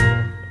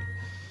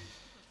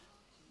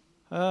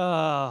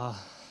Uh,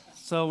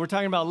 so we're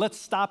talking about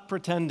let's stop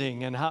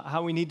pretending and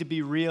how we need to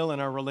be real in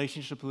our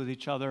relationship with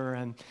each other.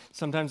 And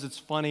sometimes it's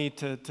funny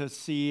to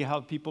see how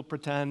people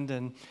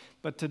pretend.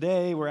 But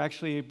today we're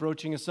actually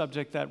broaching a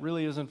subject that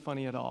really isn't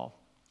funny at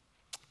all.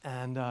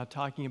 And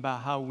talking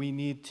about how we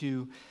need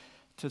to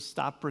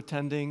stop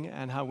pretending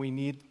and how we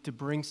need to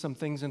bring some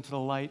things into the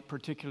light,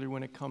 particularly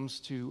when it comes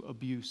to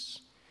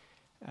abuse.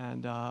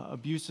 And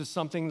abuse is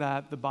something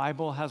that the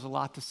Bible has a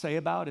lot to say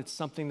about. It's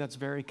something that's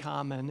very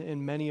common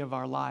in many of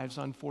our lives,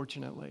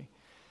 unfortunately.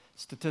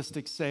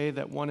 Statistics say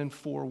that 1 in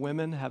 4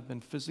 women have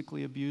been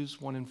physically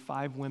abused, 1 in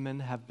 5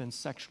 women have been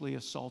sexually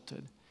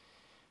assaulted.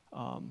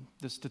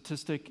 The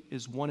statistic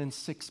is 1 in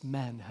 6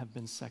 men have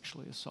been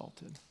sexually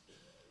assaulted.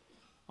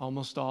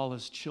 Almost all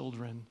as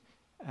children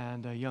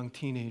and young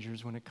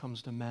teenagers when it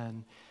comes to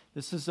men.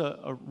 This is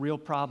a real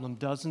problem.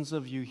 Dozens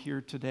of you here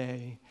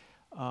today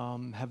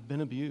have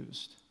been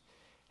abused.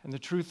 And the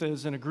truth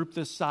is, in a group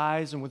this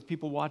size and with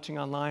people watching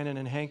online and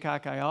in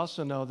Hancock, I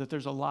also know that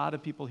there's a lot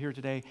of people here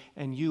today,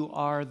 and you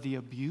are the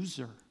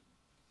abuser.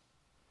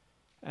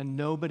 And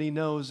nobody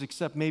knows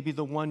except maybe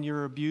the one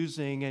you're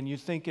abusing, and you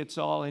think it's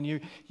all,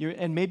 and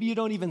and maybe you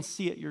don't even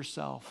see it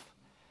yourself.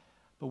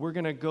 But we're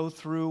going to go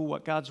through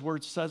what God's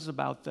Word says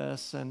about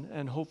this,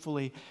 and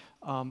hopefully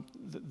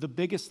the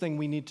biggest thing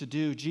we need to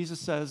do, Jesus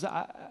says,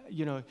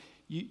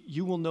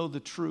 you will know the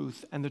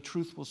truth, and the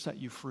truth will set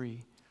you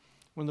free.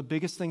 One of the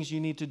biggest things you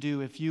need to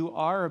do if you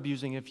are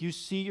abusing, if you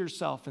see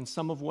yourself in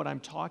some of what I'm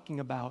talking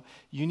about,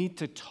 you need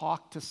to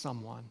talk to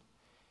someone.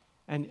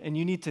 And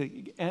you need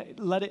to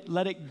let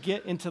it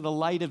get into the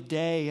light of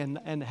day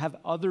and have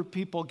other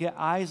people get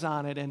eyes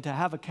on it and to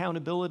have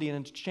accountability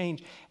and to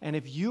change. And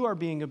if you are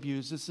being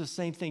abused, it's the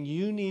same thing.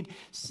 You need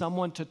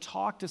someone to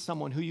talk to,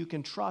 someone who you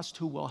can trust,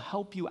 who will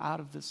help you out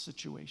of this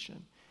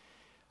situation.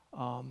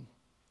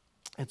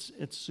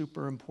 It's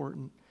super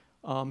important.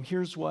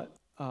 Here's what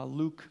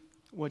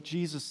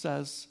Jesus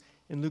says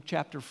in Luke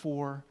chapter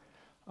 4.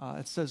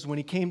 It says, when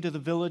he came to the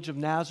village of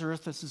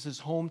Nazareth, this is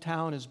his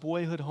hometown, his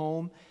boyhood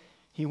home,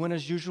 he went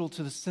as usual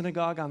to the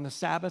synagogue on the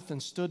Sabbath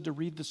and stood to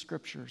read the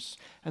scriptures.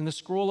 And the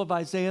scroll of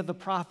Isaiah the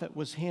prophet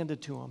was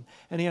handed to him.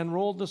 And he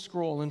unrolled the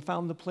scroll and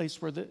found the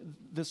place where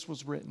this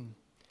was written.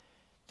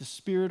 The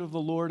Spirit of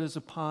the Lord is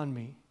upon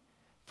me,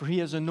 for he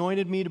has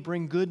anointed me to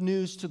bring good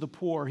news to the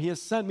poor. He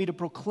has sent me to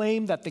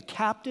proclaim that the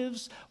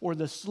captives or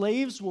the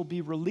slaves will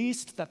be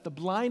released, that the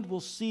blind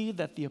will see,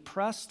 that the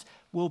oppressed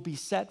will be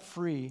set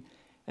free,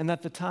 and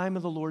that the time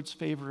of the Lord's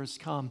favor has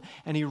come.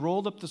 And he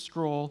rolled up the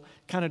scroll,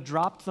 kind of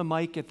dropped the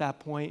mic at that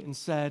point and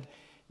said,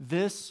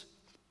 this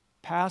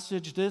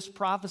passage, this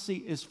prophecy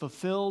is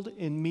fulfilled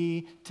in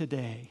me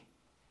today.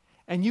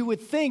 And you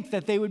would think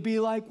that they would be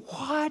like,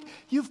 what?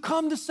 You've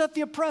come to set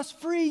the oppressed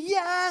free?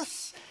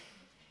 Yes!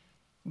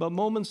 But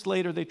moments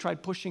later, they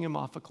tried pushing him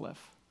off a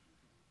cliff.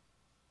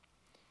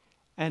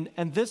 And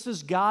this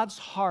is God's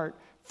heart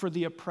for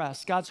the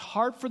oppressed. God's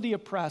heart for the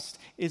oppressed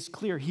is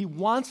clear. He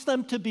wants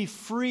them to be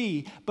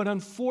free, but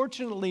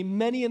unfortunately,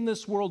 many in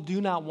this world do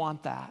not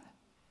want that.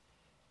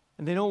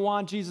 And they don't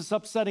want Jesus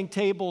upsetting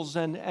tables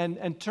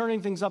and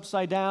turning things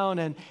upside down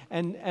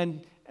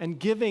and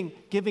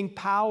giving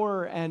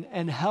power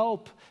and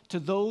help to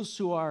those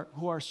who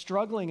are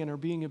struggling and are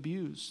being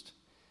abused.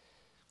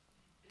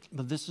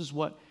 But this is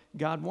what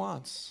God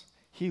wants.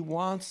 He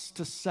wants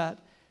to set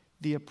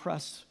the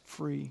oppressed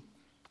free.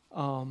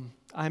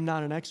 I'm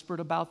not an expert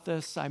about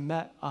this. I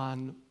met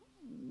on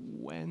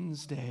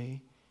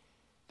Wednesday.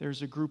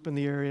 There's a group in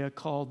the area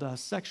called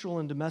Sexual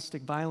and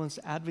Domestic Violence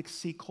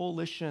Advocacy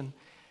Coalition,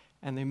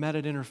 and they met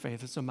at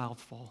Interfaith. It's a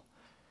mouthful.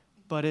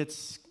 But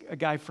it's a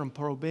guy from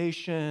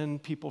probation,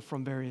 people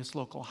from various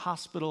local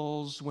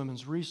hospitals,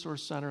 Women's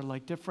Resource Center,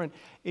 like different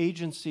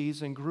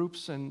agencies and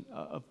groups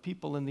of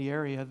people in the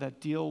area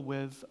that deal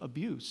with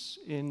abuse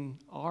in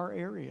our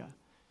area.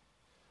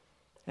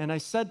 And I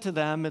said to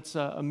them, it's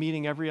a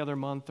meeting every other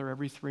month or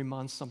every 3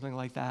 months, something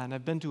like that. And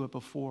I've been to it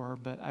before,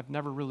 but I've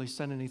never really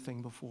said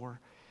anything before.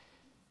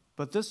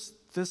 But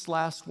this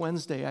last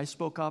Wednesday, I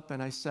spoke up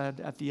and I said,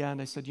 at the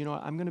end, I said, you know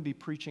what, I'm going to be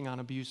preaching on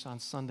abuse on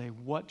Sunday.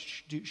 What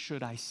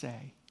should I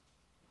say?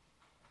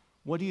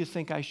 What do you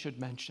think I should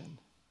mention?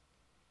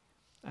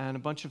 And a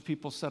bunch of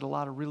people said a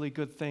lot of really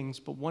good things,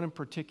 but one in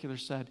particular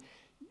said,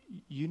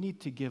 you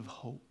need to give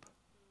hope.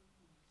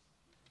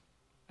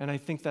 And I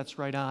think that's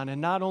right on.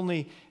 And not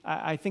only,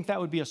 I think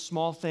that would be a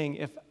small thing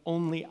if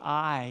only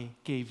I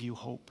gave you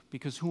hope,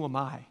 because who am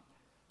I?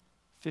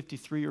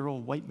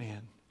 53-year-old white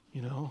man,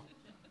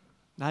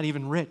 not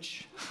even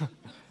rich.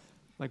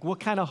 Like, what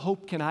kind of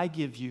hope can I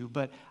give you?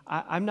 But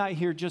I'm not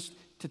here just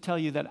to tell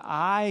you that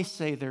I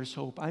say there's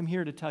hope. I'm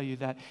here to tell you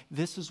that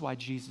this is why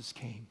Jesus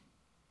came.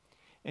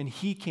 And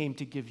he came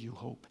to give you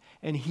hope.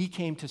 And he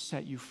came to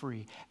set you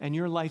free. And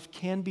your life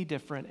can be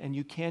different, and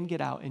you can get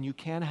out, and you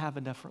can have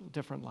a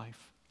different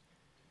life.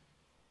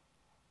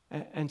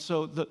 And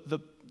so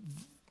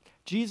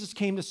Jesus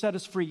came to set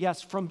us free,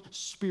 yes, from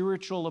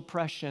spiritual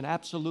oppression,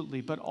 absolutely,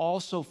 but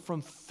also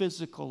from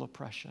physical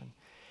oppression.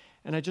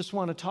 And I just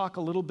want to talk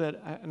a little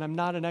bit, and I'm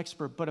not an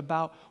expert, but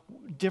about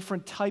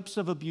different types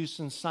of abuse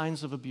and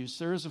signs of abuse.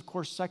 There is, of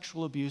course,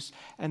 sexual abuse,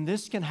 and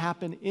this can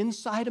happen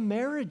inside a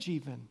marriage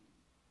even.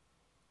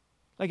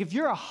 Like if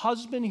you're a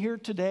husband here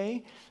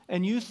today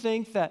and you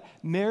think that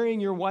marrying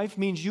your wife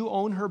means you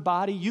own her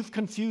body, you've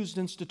confused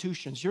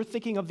institutions. You're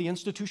thinking of the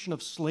institution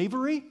of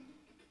slavery,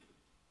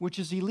 which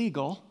is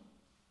illegal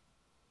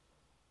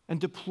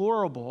and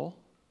deplorable,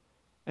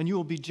 and you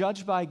will be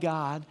judged by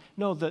God.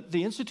 No,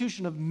 the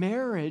institution of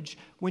marriage,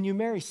 when you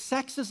marry,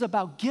 sex is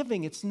about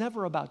giving. It's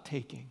never about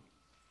taking.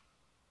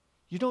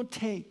 You don't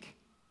take.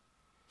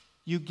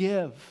 You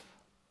give.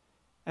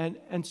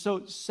 And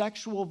so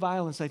sexual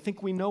violence, I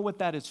think we know what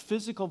that is.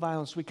 Physical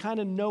violence, we kind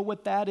of know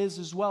what that is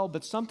as well,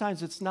 but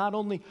sometimes it's not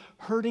only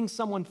hurting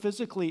someone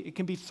physically, it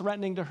can be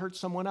threatening to hurt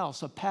someone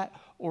else, a pet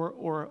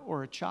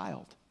or a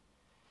child.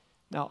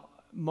 Now,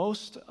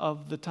 most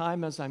of the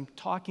time as I'm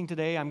talking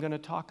today, I'm going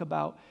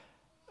to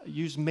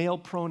use male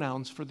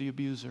pronouns for the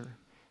abuser,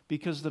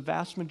 because the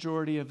vast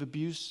majority of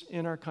abuse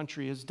in our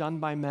country is done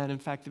by men. In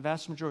fact, the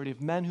vast majority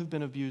of men who've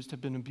been abused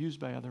have been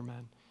abused by other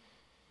men.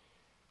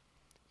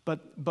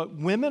 But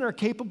women are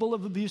capable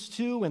of abuse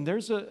too, and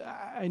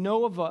I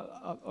know of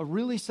a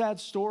really sad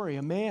story,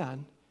 a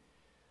man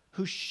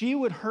who she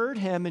would hurt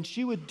him and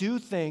she would do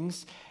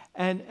things,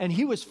 and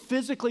he was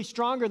physically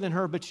stronger than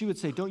her, but she would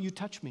say, "Don't you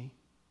touch me.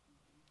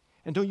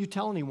 And don't you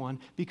tell anyone,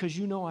 because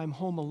you know I'm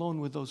home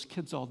alone with those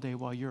kids all day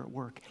while you're at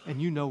work,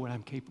 and you know what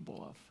I'm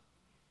capable of.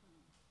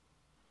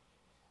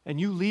 And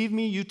you leave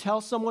me, you tell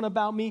someone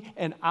about me,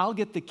 and I'll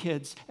get the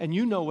kids, and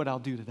you know what I'll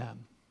do to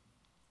them."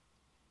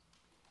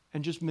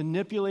 And just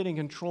manipulating,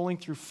 controlling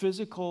through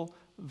physical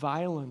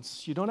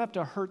violence. You don't have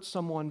to hurt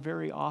someone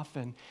very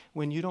often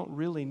when you don't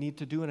really need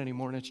to do it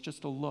anymore, and it's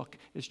just a look,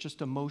 it's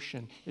just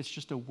emotion, it's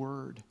just a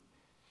word.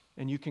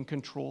 And you can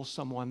control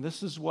someone.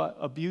 This is what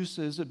abuse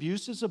is.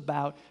 Abuse is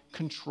about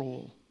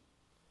control.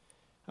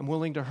 I'm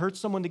willing to hurt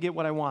someone to get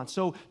what I want.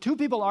 So two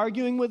people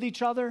arguing with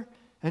each other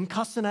and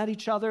cussing at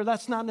each other,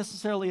 that's not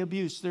necessarily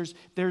abuse.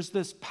 There's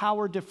this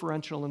power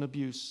differential in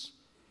abuse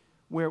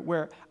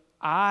where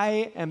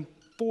I am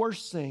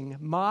forcing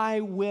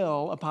my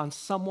will upon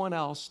someone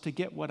else to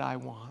get what I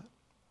want.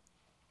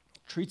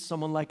 Treat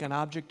someone like an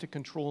object to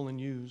control and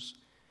use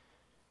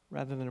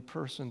rather than a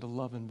person to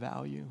love and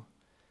value.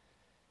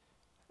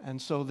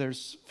 And so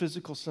there's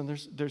physical sin,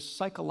 there's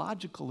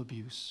psychological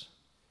abuse.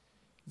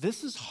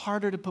 This is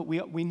harder to put.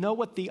 We know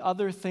what the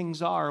other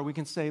things are. We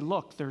can say,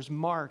 look, there's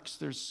marks,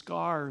 there's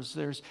scars,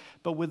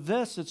 but with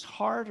this, it's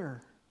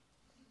harder.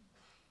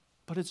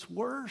 But it's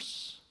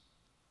worse.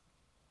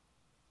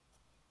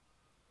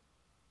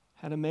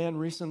 Had a man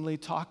recently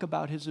talk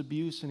about his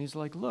abuse, and he's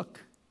like,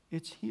 look,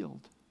 it's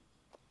healed,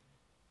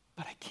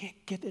 but I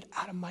can't get it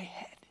out of my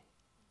head.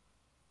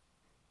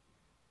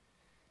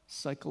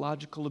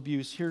 Psychological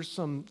abuse. Here's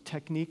some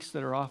techniques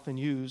that are often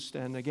used.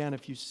 And again,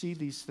 if you see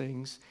these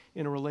things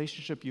in a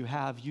relationship you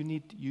have, you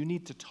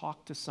need to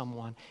talk to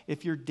someone.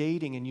 If you're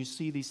dating and you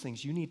see these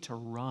things, you need to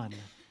run,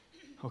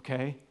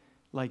 okay?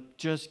 Like,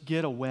 just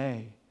get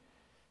away,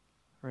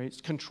 right? It's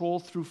control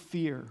through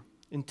fear,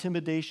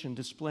 intimidation,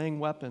 displaying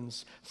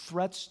weapons,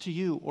 threats to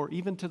you or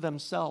even to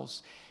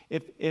themselves.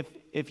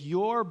 If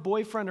your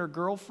boyfriend or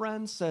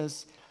girlfriend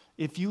says,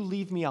 "If you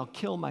leave me, I'll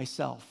kill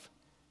myself,"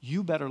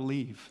 you better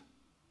leave.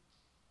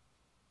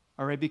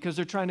 All right, because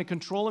they're trying to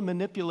control and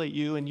manipulate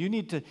you, and you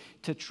need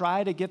to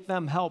try to get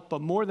them help. But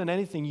more than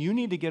anything, you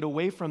need to get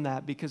away from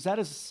that, because that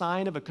is a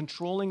sign of a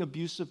controlling,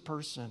 abusive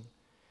person.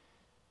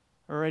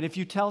 All right, if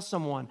you tell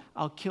someone,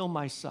 "I'll kill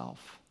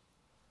myself."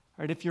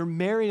 All right, if you're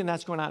married and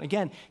that's going on,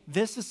 again,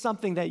 this is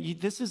something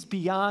this is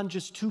beyond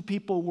just two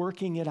people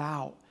working it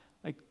out.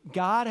 Like,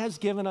 God has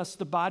given us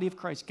the body of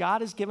Christ. God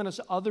has given us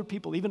other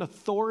people, even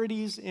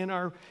authorities in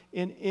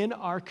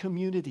our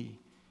community,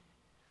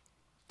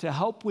 to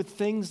help with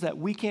things that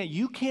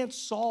you can't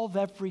solve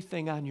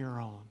everything on your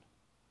own.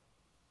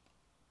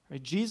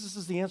 Right? Jesus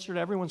is the answer to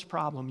everyone's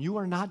problem. You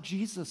are not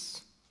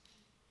Jesus.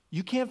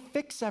 You can't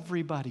fix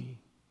everybody.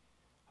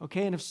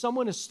 Okay, and if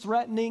someone is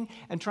threatening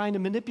and trying to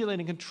manipulate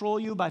and control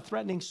you by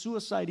threatening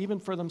suicide even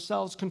for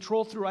themselves,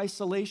 control through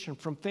isolation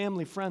from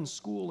family, friends,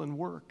 school, and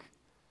work.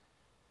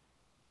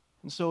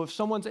 And so if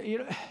someone's,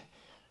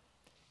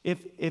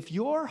 if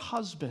your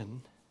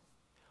husband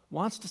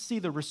wants to see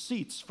the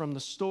receipts from the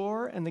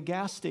store and the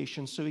gas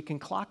station so he can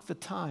clock the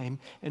time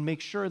and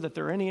make sure that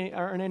there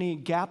aren't any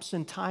gaps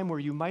in time where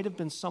you might have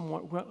been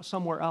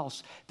somewhere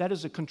else, that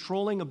is a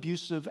controlling,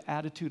 abusive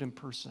attitude in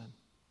person.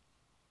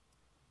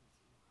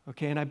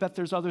 Okay, and I bet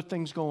there's other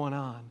things going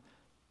on.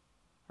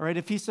 All right,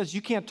 if he says,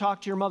 "You can't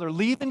talk to your mother,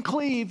 leave and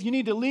cleave. You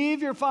need to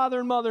leave your father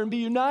and mother and be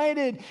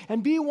united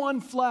and be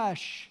one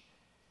flesh."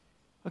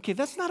 Okay,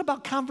 that's not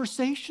about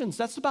conversations.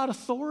 That's about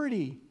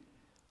authority.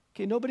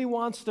 Okay, nobody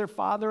wants their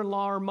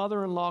father-in-law or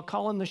mother-in-law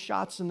calling the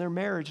shots in their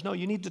marriage. No,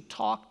 you need to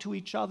talk to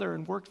each other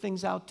and work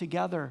things out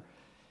together.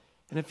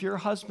 And if your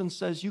husband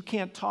says, "You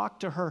can't talk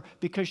to her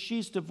because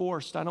she's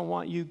divorced, I don't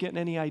want you getting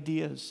any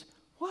ideas."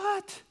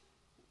 What?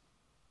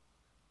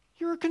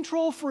 You're a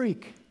control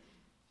freak.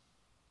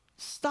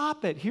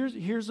 Stop it.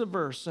 Here's a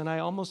verse, and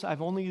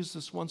I've only used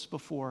this once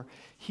before.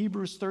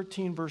 Hebrews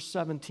 13, verse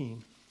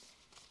 17.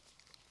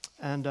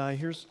 And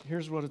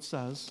here's what it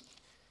says.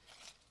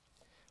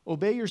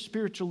 Obey your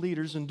spiritual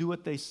leaders and do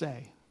what they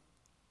say.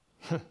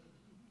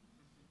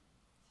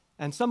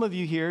 And some of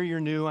you here, you're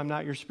new, I'm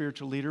not your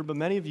spiritual leader, but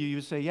many of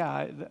you say,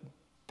 yeah,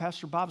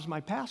 Pastor Bob's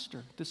my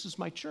pastor. This is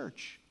my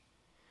church.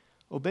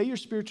 Obey your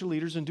spiritual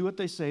leaders and do what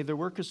they say. Their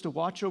work is to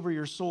watch over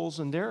your souls,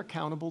 and they're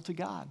accountable to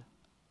God.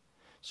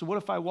 So what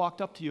if I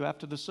walked up to you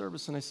after the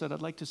service and I said,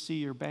 I'd like to see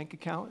your bank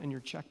account and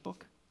your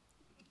checkbook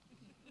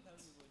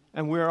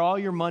and where all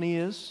your money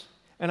is,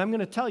 and I'm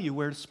going to tell you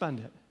where to spend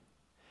it.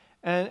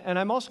 And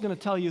I'm also going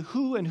to tell you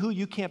who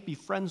you can't be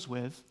friends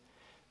with.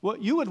 Well,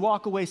 you would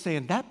walk away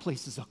saying, that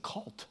place is a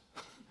cult.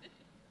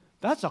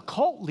 That's a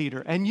cult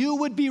leader, and you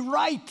would be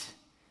right.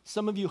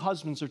 Some of you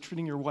husbands are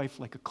treating your wife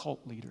like a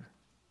cult leader.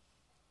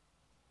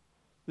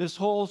 This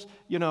whole,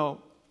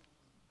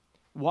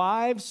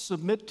 wives,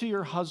 submit to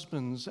your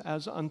husbands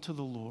as unto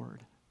the Lord.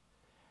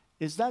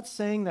 Is that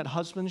saying that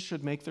husbands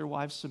should make their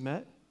wives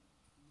submit?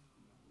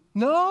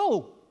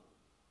 No.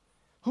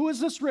 Who is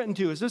this written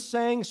to? Is this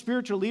saying,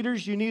 spiritual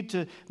leaders, you need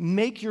to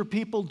make your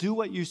people do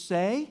what you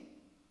say?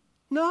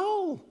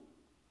 No.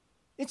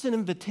 It's an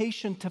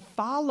invitation to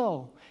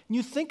follow. And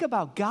you think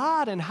about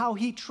God and how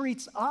he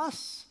treats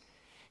us.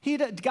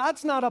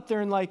 God's not up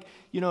there and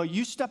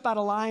you step out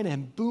of line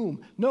and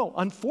boom. No,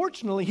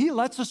 unfortunately, he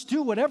lets us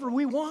do whatever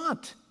we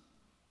want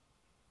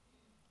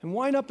and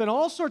wind up in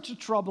all sorts of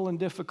trouble and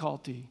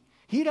difficulty.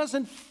 He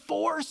doesn't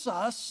force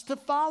us to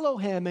follow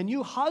him. And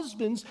you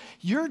husbands,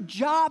 your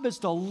job is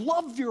to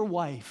love your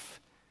wife,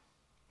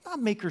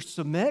 not make her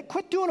submit.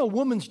 Quit doing a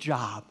woman's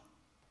job,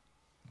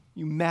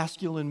 you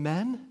masculine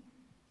men.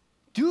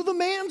 Do the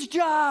man's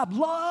job,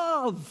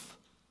 love.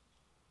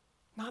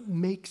 Not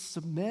make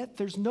submit.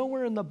 There's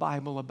nowhere in the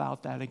Bible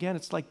about that. Again,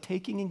 it's like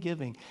taking and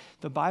giving.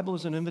 The Bible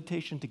is an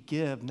invitation to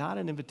give, not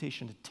an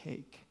invitation to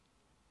take.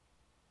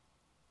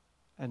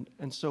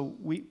 And so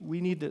we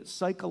need the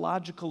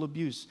psychological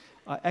abuse,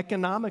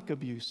 economic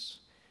abuse.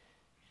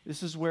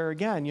 This is where,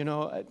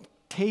 again,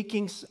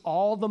 taking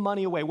all the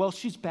money away. Well,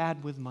 she's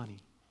bad with money.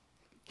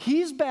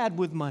 He's bad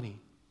with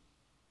money.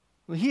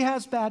 He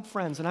has bad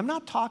friends. And I'm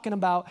not talking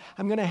about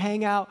I'm going to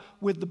hang out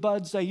with the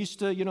buds I used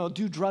to,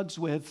 do drugs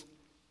with.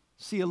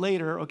 See you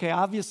later. Okay,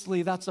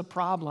 obviously that's a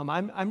problem.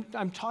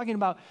 I'm talking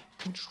about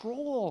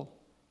control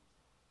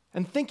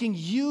and thinking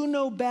you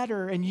know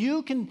better and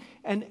you can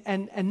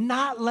and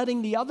not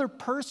letting the other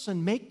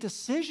person make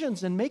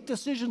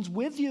decisions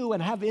with you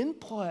and have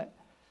input.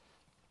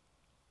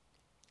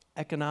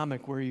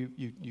 Economic, where you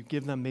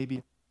give them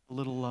maybe a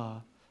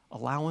little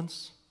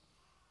allowance,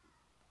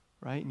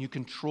 right? And you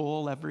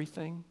control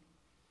everything.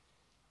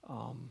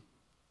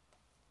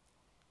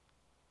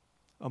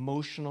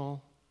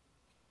 Emotional.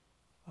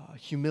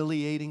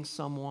 Humiliating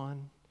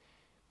someone,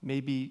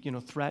 maybe,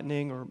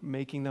 threatening or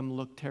making them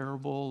look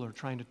terrible or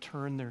trying to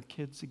turn their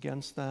kids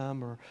against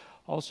them or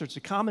all sorts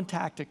of common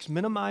tactics.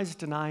 Minimize,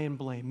 deny, and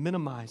blame.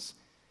 Minimize.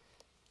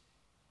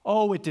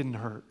 Oh, it didn't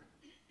hurt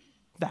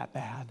that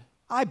bad.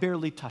 I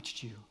barely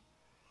touched you.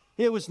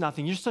 It was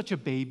nothing. You're such a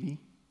baby,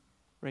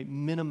 right?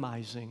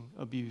 Minimizing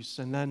abuse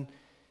and then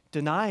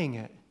denying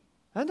it.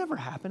 That never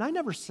happened. I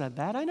never said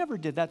that. I never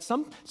did that.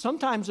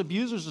 Sometimes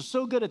abusers are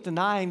so good at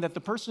denying that the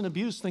person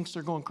abused thinks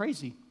they're going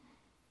crazy.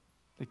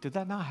 Like, did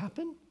that not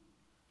happen?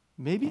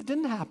 Maybe it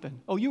didn't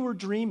happen. Oh, you were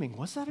dreaming.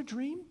 Was that a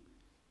dream?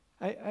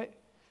 I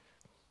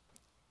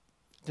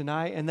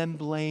deny and then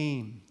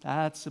blame.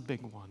 That's a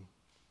big one.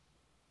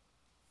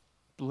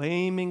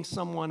 Blaming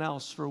someone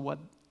else for what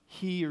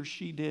he or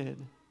she did.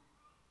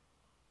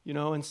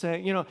 And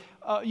saying,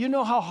 you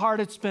know how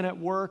hard it's been at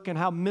work and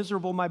how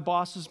miserable my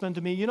boss has been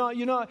to me.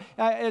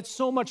 It's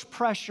so much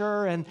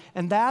pressure and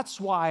that's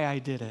why I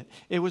did it.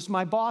 It was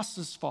my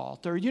boss's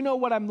fault. Or you know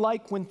what I'm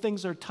like when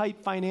things are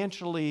tight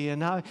financially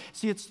and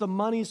it's the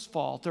money's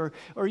fault. Or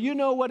you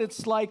know what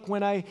it's like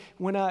when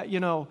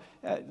the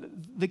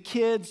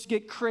kids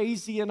get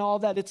crazy and all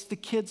that. It's the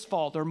kids'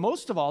 fault. Or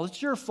most of all,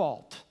 it's your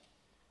fault.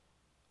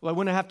 Well, I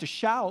wouldn't have to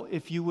shout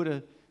if you would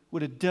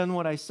have done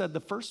what I said the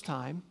first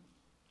time.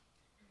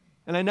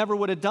 And I never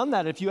would have done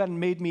that if you hadn't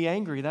made me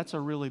angry. That's a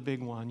really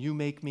big one. You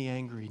make me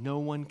angry. No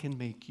one can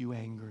make you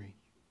angry.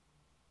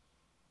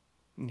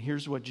 And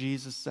here's what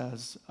Jesus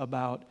says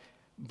about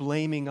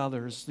blaming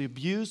others. The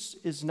abuse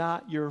is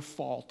not your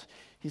fault.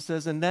 He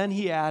says, and then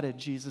he added,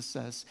 Jesus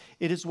says,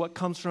 it is what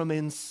comes from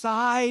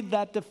inside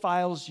that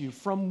defiles you.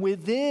 From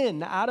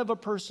within, out of a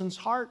person's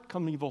heart,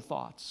 come evil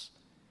thoughts.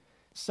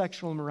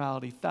 Sexual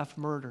immorality, theft,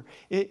 murder.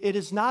 It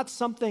is not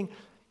something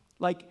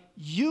like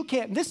you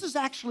can't. This is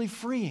actually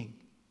freeing.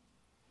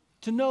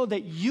 To know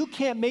that you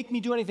can't make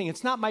me do anything.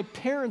 It's not my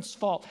parents'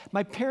 fault.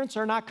 My parents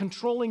are not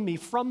controlling me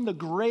from the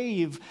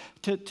grave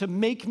to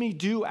make me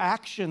do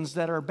actions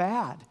that are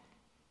bad.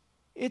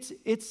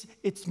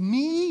 It's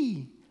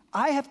me.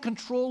 I have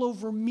control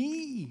over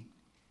me.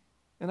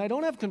 And I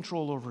don't have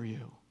control over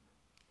you.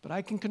 but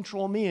I can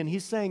control me. And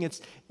he's saying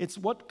it's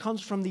what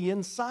comes from the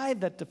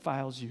inside that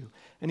defiles you.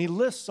 And he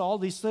lists all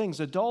these things: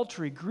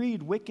 adultery,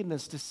 greed,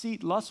 wickedness,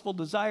 deceit, lustful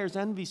desires,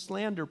 envy,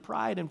 slander,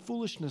 pride, and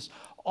foolishness.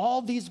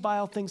 All these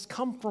vile things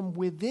come from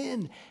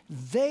within.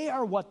 They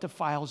are what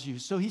defiles you.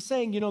 So he's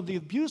saying, the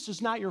abuse is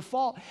not your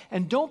fault,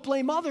 and don't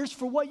blame others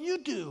for what you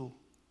do.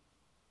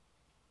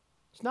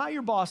 It's not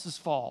your boss's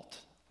fault.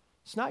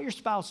 It's not your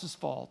spouse's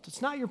fault. It's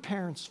not your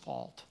parents'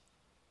 fault.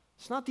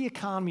 It's not the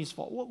economy's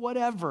fault.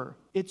 Whatever.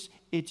 It's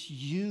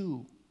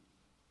you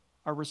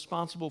are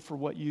responsible for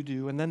what you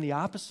do. And then the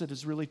opposite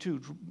is really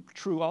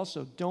true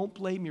also. Don't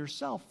blame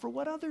yourself for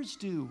what others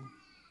do.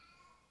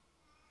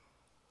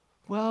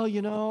 Well,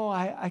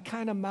 I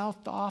kind of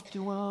mouthed off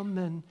to him,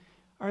 and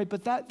all right,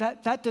 but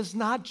that does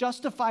not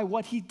justify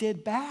what he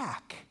did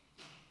back.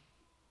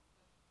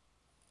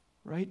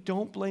 Right?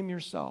 Don't blame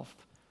yourself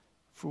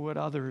for what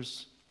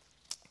others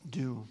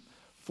do.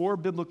 4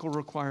 biblical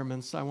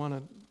requirements. I want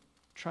to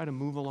try to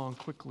move along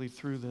quickly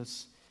through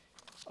this.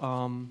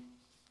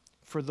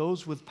 For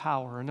those with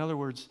power. In other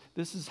words,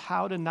 this is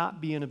how to not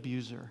be an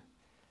abuser.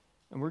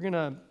 And we're going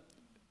to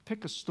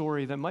pick a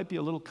story that might be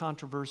a little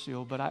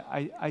controversial, but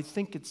I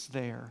think it's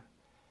there.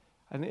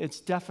 And it's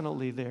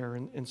definitely there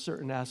in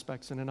certain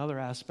aspects, and in other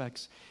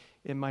aspects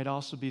it might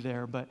also be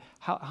there. But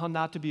how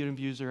not to be an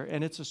abuser.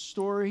 And it's a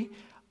story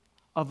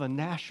of a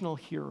national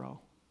hero.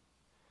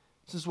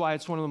 This is why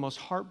it's one of the most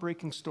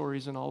heartbreaking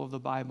stories in all of the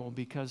Bible,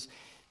 because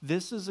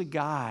this is a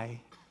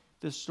guy,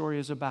 this story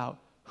is about,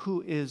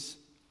 who is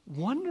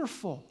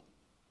wonderful.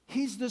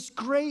 He's this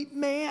great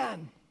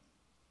man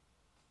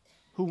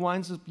who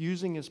winds up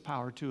using his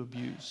power to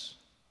abuse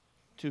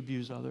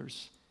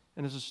others.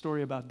 And it's a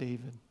story about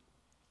David,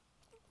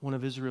 one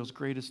of Israel's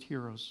greatest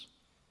heroes.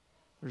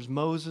 There's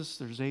Moses,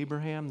 there's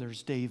Abraham,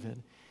 there's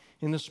David.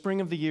 In the spring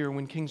of the year,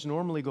 when kings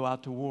normally go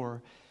out to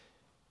war,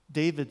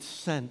 David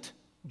sent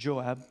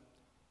Joab,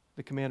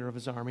 the commander of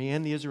his army,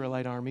 and the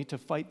Israelite army to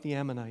fight the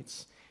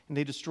Ammonites. And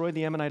they destroyed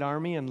the Ammonite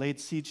army and laid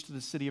siege to the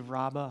city of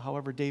Rabbah.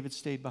 However, David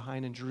stayed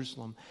behind in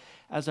Jerusalem.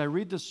 As I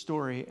read this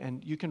story,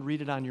 and you can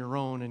read it on your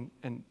own,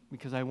 and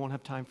because I won't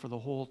have time for the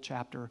whole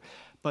chapter,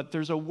 but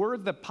there's a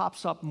word that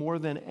pops up more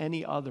than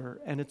any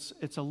other, and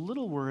it's a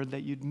little word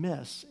that you'd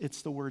miss.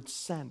 It's the word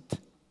sent,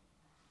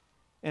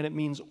 and it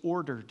means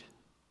ordered.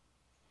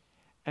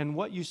 And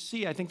what you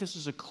see, I think this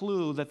is a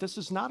clue that this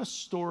is not a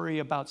story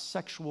about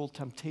sexual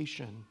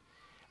temptation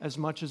as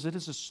much as it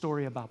is a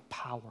story about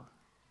power.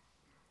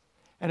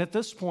 And at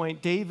this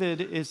point, David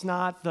is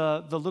not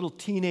the little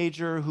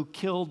teenager who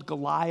killed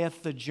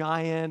Goliath, the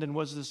giant, and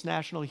was this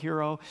national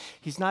hero.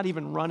 He's not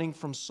even running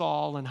from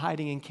Saul and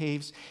hiding in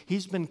caves.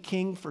 He's been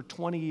king for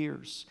 20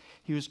 years.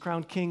 He was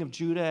crowned king of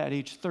Judah at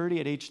age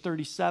 30. At age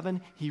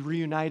 37, he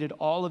reunited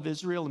all of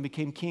Israel and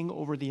became king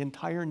over the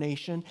entire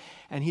nation.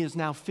 And he is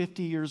now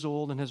 50 years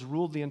old and has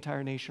ruled the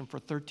entire nation for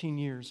 13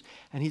 years.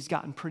 And he's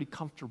gotten pretty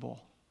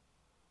comfortable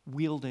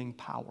wielding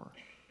power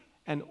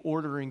and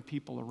ordering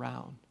people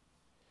around.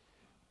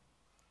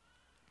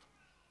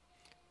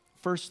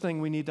 First thing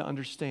we need to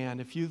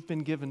understand, if you've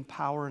been given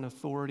power and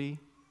authority,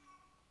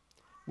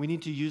 we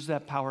need to use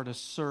that power to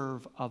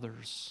serve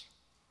others,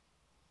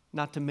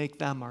 not to make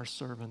them our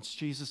servants.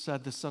 Jesus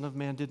said the Son of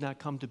Man did not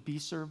come to be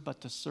served, but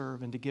to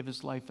serve and to give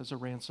his life as a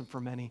ransom for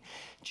many.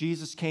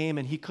 Jesus came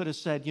and he could have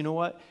said, you know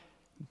what,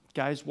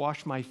 guys,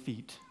 wash my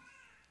feet.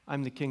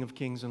 I'm the King of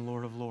Kings and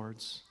Lord of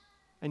Lords.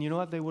 And you know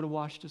what, they would have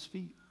washed his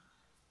feet.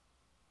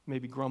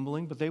 Maybe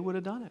grumbling, but they would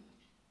have done it.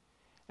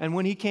 And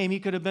when he came,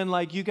 he could have been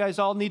like, you guys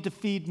all need to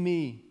feed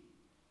me.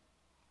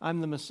 I'm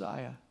the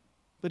Messiah.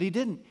 But he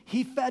didn't.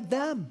 He fed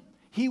them.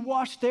 He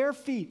washed their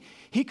feet.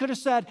 He could have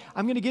said,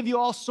 I'm going to give you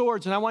all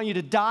swords, and I want you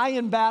to die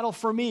in battle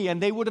for me.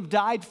 And they would have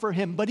died for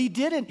him. But he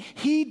didn't.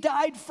 He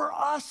died for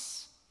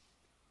us.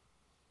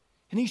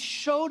 And he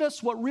showed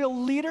us what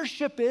real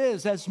leadership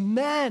is as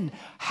men.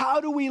 How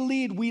do we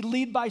lead? We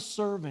lead by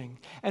serving.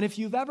 And if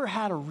you've ever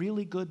had a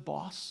really good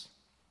boss,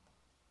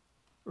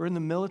 or in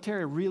the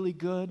military, a really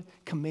good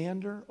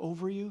commander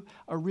over you,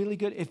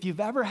 if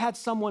you've ever had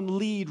someone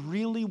lead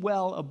really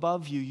well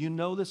above you, you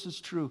know this is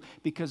true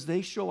because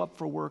they show up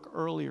for work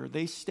earlier,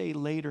 they stay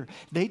later,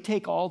 they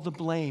take all the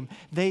blame,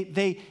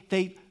 they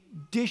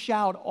dish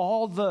out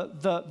all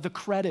the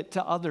credit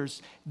to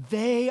others.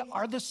 They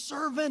are the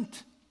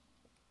servant.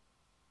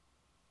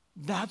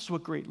 That's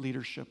what great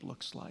leadership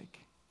looks like.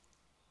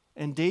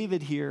 And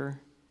David here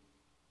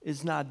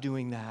is not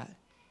doing that.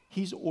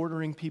 He's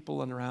ordering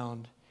people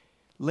around.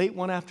 Late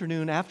one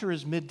afternoon, after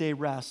his midday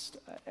rest,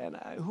 and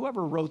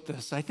whoever wrote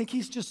this, I think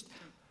he's just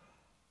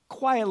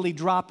quietly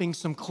dropping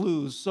some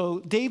clues.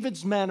 So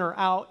David's men are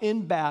out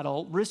in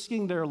battle,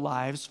 risking their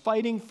lives,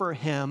 fighting for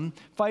him,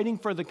 fighting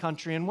for the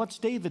country. And what's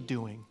David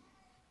doing?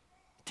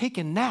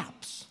 Taking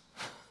naps.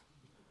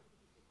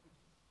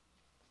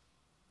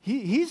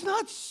 He's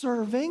not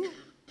serving.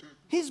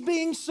 He's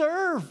being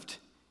served.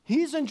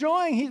 He's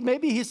enjoying.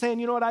 Maybe he's saying,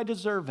 you know what, I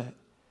deserve it.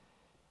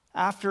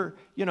 After,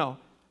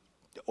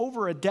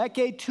 over a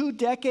decade, 2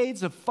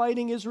 decades of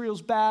fighting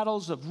Israel's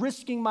battles, of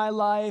risking my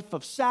life,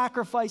 of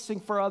sacrificing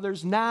for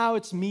others, now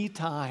it's me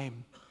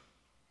time.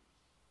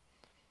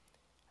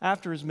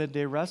 After his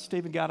midday rest,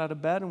 David got out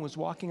of bed and was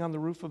walking on the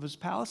roof of his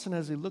palace, and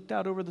as he looked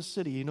out over the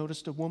city, he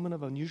noticed a woman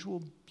of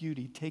unusual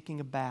beauty taking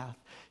a bath.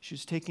 She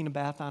was taking a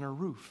bath on her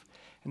roof.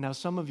 And now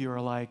some of you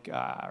are like,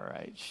 all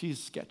right,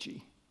 she's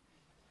sketchy.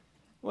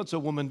 What's a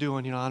woman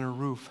doing, on her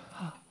roof?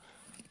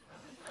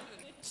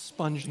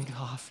 Sponging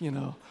off,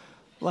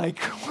 Like,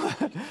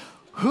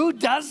 who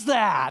does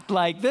that?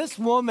 Like, this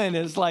woman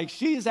is like,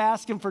 she's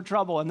asking for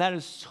trouble, and that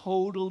is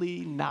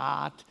totally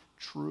not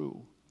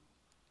true.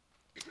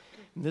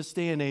 In this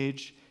day and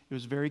age, it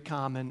was very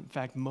common. In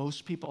fact,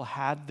 most people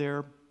had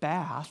their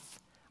bath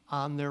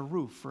on their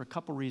roof for a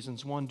couple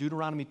reasons. One,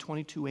 Deuteronomy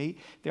 22:8,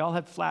 they all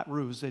had flat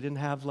roofs. They didn't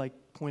have like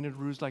pointed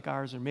roofs like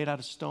ours. They're made out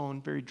of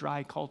stone, very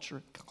dry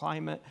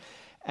climate.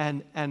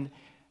 And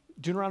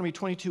Deuteronomy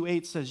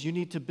 22:8 says you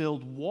need to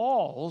build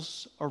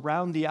walls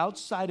around the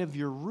outside of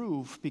your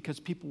roof because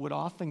people would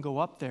often go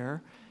up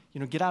there,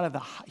 get out of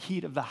the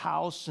heat of the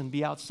house and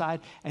be outside.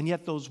 And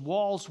yet those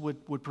walls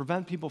would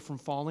prevent people from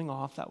falling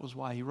off. That was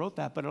why he wrote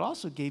that. But it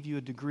also gave you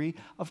a degree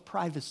of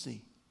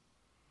privacy.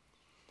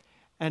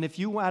 And if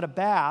you had a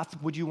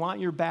bath, would you want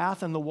your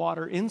bath and the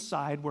water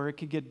inside where it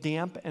could get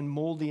damp and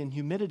moldy and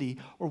humidity?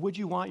 Or would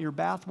you want your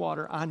bath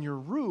water on your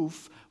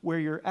roof where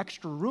your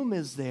extra room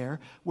is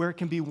there, where it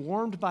can be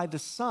warmed by the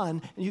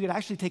sun and you could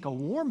actually take a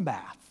warm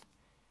bath?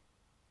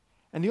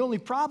 And the only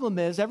problem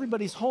is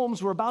everybody's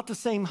homes were about the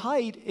same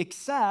height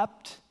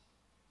except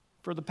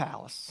for the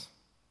palace.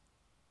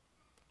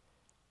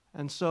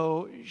 And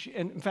so,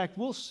 and in fact,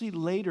 we'll see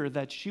later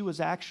that she was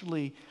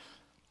actually,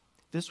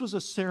 this was a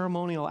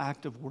ceremonial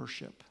act of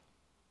worship.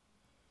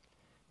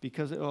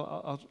 Because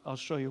I'll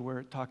show you where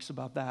it talks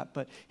about that.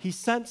 But he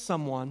sent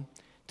someone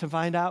to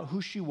find out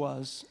who she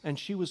was, and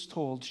she was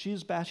told, she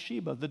is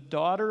Bathsheba, the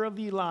daughter of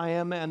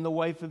Eliam and the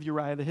wife of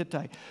Uriah the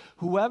Hittite.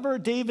 Whoever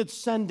David's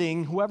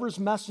sending, whoever's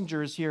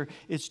messenger is here,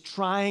 is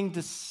trying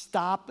to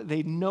stop.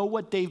 They know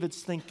what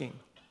David's thinking.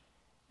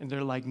 And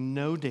they're like,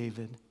 no,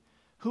 David.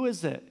 Who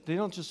is it? They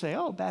don't just say,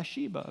 oh,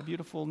 Bathsheba, a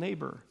beautiful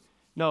neighbor.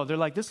 No, they're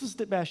like, this is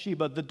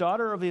Bathsheba, the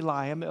daughter of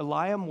Eliam.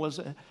 Eliam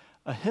was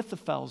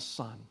Ahithophel's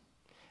son.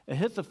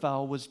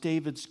 Ahithophel was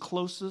David's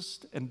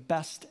closest and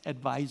best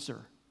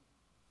advisor.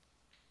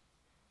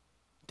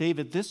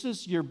 David, this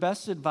is your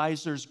best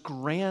advisor's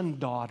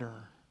granddaughter.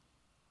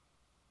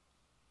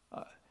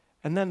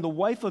 And then the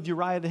wife of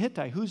Uriah the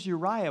Hittite. Who's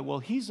Uriah? Well,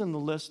 he's in the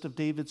list of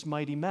David's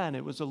mighty men.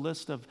 It was a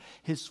list of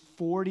his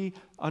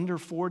under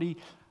 40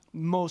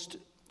 most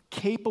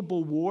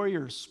capable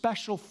warriors,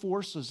 special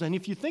forces. And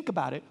if you think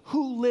about it,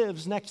 who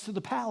lives next to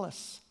the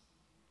palace?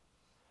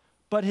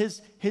 But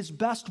his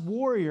best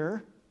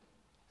warrior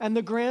and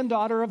the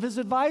granddaughter of his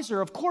advisor.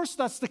 Of course,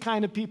 that's the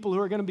kind of people who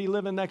are going to be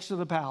living next to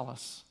the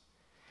palace.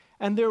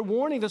 And they're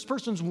warning, this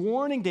person's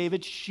warning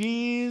David,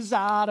 she's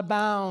out of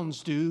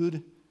bounds,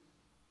 dude.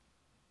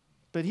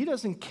 But he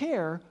doesn't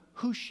care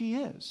who she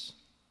is.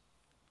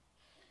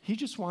 He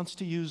just wants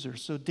to use her.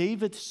 So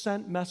David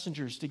sent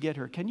messengers to get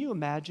her. Can you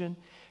imagine?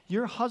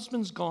 Your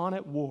husband's gone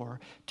at war.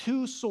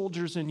 2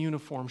 soldiers in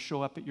uniform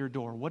show up at your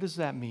door. What does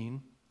that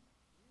mean?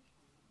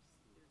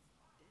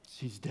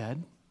 He's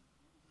dead.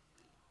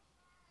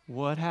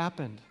 What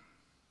happened?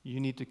 You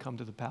need to come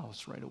to the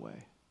palace right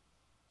away.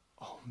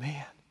 Oh,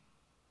 man.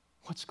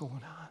 What's going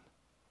on?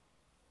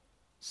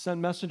 Sent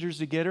messengers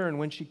to get her, and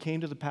when she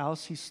came to the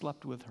palace, he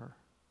slept with her.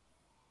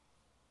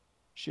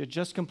 She had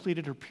just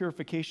completed her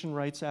purification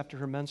rites after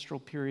her menstrual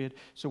period.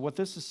 So what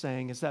this is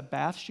saying is that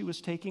bath she was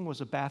taking was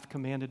a bath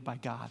commanded by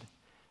God.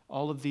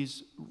 All of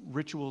these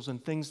rituals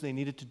and things they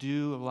needed to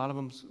do, a lot of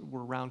them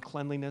were around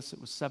cleanliness.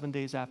 It was 7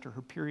 days after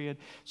her period.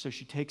 So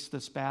she takes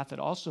this bath. It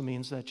also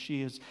means that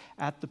she is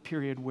at the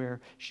period where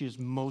she is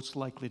most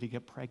likely to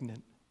get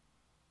pregnant.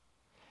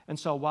 And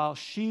so while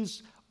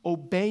she's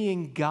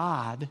obeying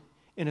God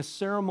in a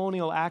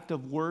ceremonial act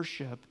of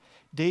worship,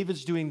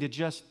 David's doing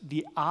just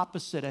the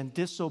opposite and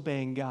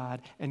disobeying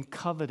God and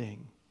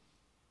coveting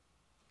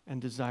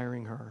and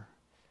desiring her.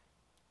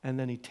 And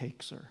then he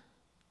takes her.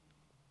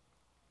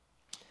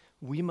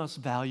 We must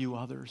value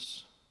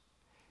others.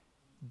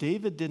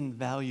 David didn't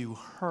value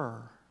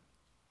her.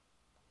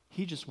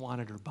 He just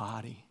wanted her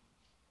body.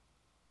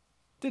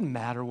 Didn't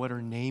matter what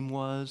her name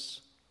was,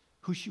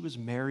 who she was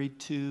married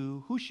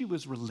to, who she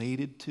was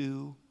related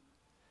to.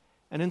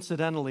 And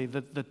incidentally,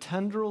 the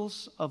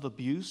tendrils of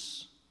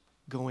abuse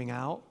going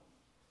out,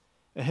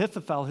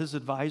 Ahithophel, his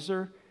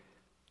advisor,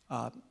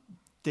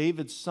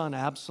 David's son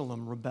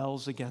Absalom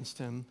rebels against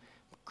him,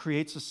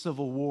 creates a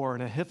civil war,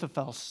 and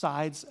Ahithophel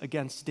sides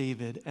against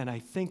David, and I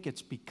think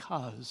it's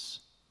because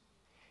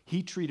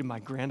he treated my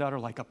granddaughter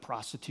like a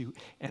prostitute,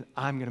 and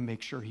I'm going to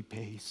make sure he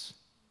pays.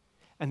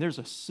 And there's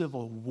a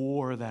civil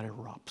war that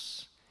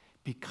erupts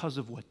because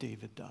of what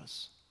David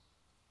does.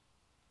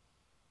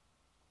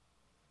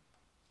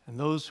 And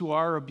those who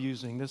are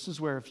abusing, this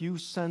is where if you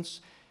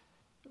sense,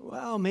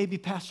 well, maybe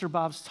Pastor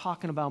Bob's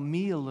talking about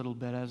me a little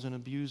bit as an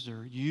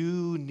abuser,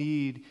 you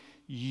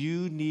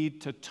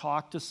need to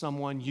talk to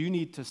someone. You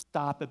need to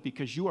stop it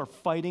because you are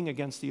fighting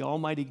against the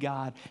Almighty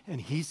God,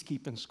 and He's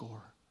keeping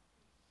score.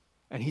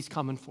 And He's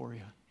coming for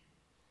you.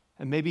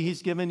 And maybe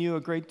he's given you a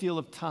great deal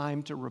of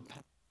time to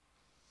repent.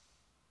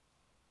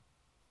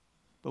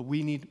 But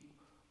you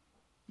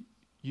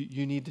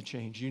need to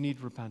change. You need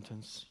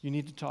repentance. You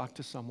need to talk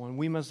to someone.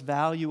 We must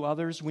value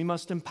others. We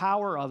must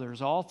empower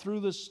others all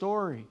through this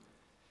story.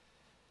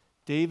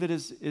 David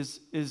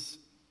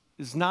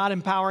is not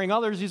empowering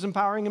others, he's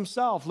empowering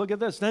himself. Look at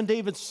this. Then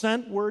David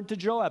sent word to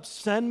Joab,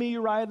 send me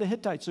Uriah the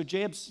Hittite. So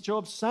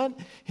Joab sent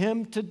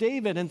him to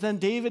David. And then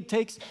David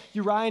takes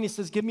Uriah and he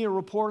says, give me a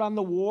report on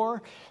the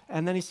war.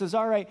 And then he says,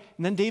 all right.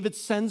 And then David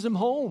sends him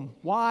home.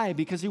 Why?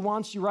 Because he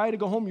wants Uriah to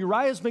go home.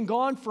 Uriah's been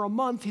gone for a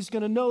month. He's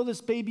going to know this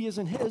baby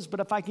isn't his.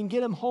 But if I can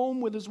get him home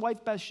with his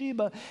wife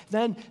Bathsheba,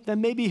 then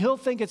maybe he'll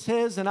think it's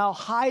his and I'll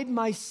hide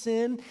my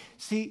sin.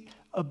 See,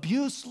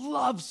 abuse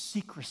loves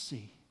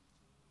secrecy.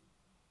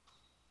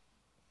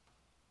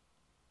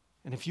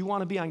 And if you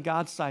want to be on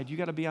God's side, you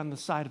got to be on the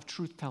side of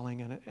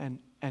truth-telling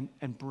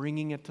and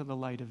bringing it to the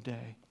light of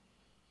day.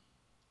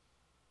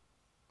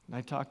 And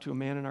I talked to a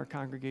man in our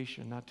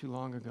congregation not too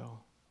long ago,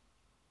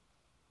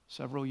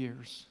 several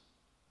years,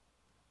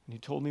 and he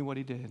told me what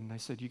he did, and I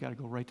said, you got to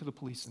go right to the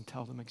police and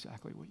tell them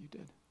exactly what you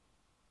did.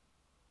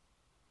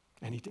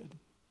 And he did.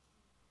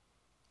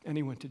 And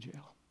he went to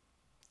jail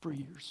for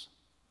years.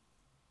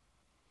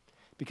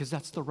 Because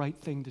that's the right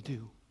thing to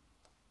do.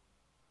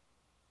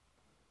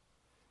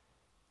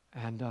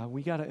 And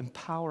we got to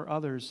empower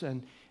others.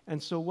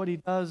 And so what he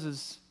does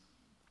is,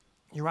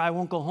 Uriah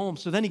won't go home.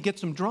 So then he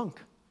gets him drunk.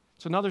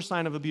 It's another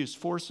sign of abuse,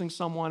 forcing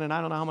someone. And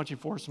I don't know how much he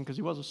forced him because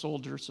he was a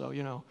soldier. So,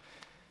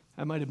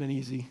 that might have been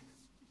easy.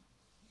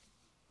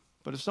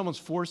 But if someone's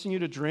forcing you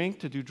to drink,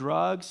 to do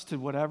drugs, to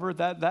whatever,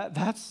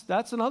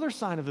 that's another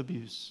sign of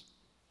abuse.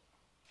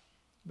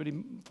 But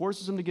he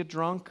forces him to get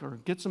drunk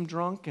or gets him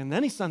drunk. And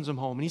then he sends him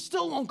home. And he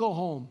still won't go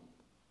home.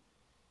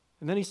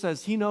 And then he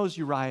says he knows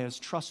Uriah is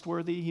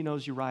trustworthy. He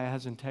knows Uriah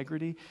has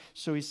integrity.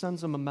 So he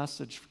sends him a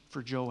message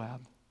for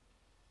Joab.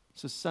 He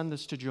says, send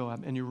this to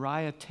Joab. And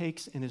Uriah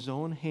takes in his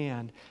own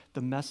hand the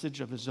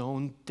message of his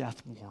own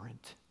death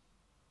warrant.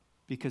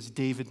 Because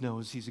David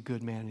knows he's a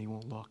good man and he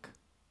won't look.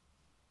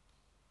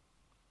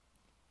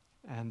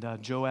 And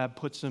Joab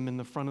puts him in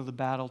the front of the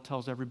battle,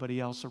 tells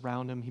everybody else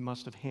around him. He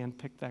must have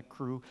handpicked that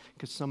crew.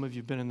 Because some of you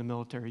have been in the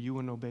military. You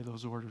wouldn't obey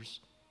those orders.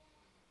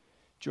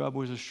 Joab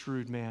was a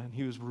shrewd man.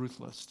 He was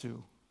ruthless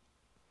too.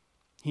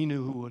 He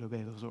knew who would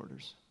obey those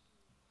orders.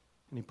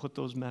 And he put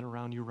those men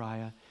around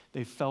Uriah.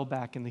 They fell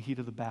back in the heat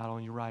of the battle,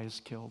 and Uriah is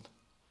killed.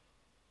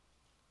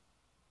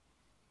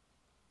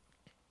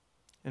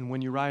 And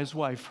when Uriah's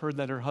wife heard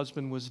that her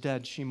husband was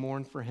dead, she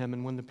mourned for him.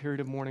 And when the period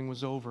of mourning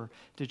was over,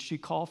 did she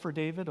call for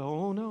David?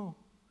 Oh, no.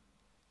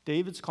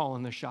 David's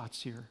calling the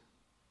shots here.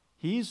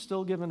 He's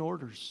still giving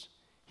orders.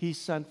 He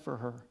sent for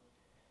her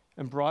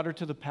and brought her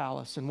to the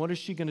palace. And what is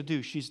she going to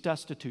do? She's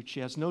destitute.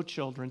 She has no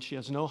children. She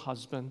has no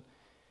husband.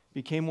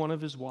 Became one of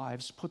his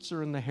wives, puts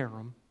her in the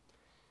harem.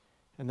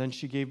 And then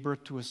she gave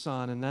birth to a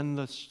son. And then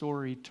the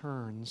story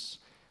turns.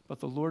 But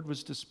the Lord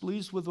was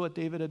displeased with what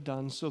David had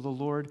done, so the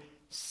Lord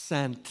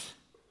sent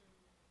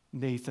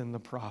Nathan the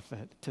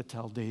prophet to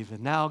tell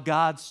David. Now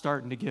God's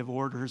starting to give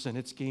orders, and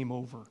it's game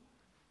over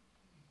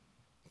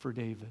for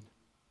David.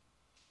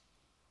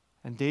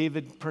 And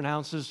David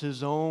pronounces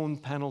his own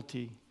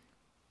penalty.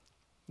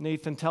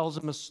 Nathan tells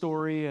him a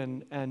story,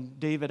 and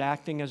David,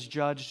 acting as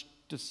judge,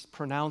 just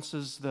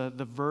pronounces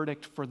the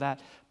verdict for that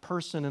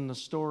person in the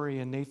story.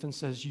 And Nathan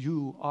says,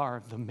 you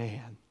are the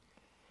man,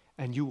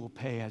 and you will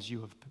pay as you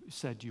have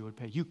said you would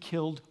pay. You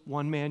killed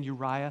one man,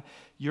 Uriah.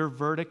 Your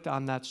verdict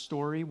on that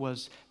story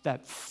was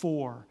that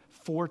four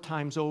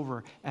times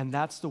over, and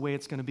that's the way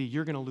it's going to be.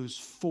 You're going to lose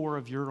 4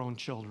 of your own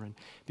children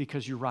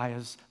because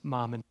Uriah's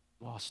mom and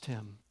dad lost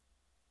him.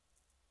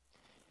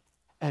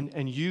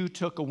 And you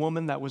took a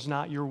woman that was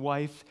not your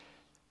wife.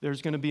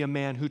 There's going to be a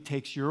man who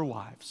takes your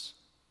wives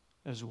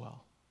as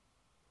well.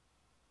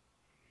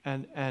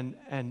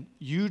 And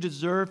you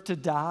deserve to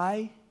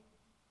die,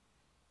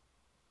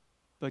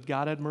 but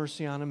God had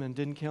mercy on him and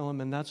didn't kill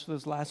him. And that's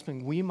this last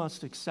thing. We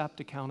must accept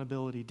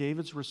accountability.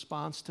 David's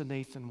response to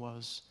Nathan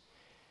was,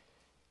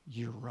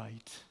 you're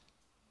right.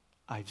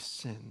 I've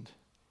sinned.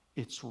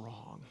 It's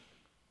wrong.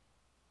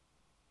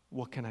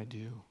 What can I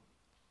do?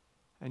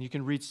 And you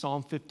can read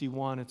Psalm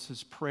 51. It's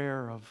his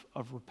prayer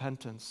of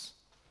repentance.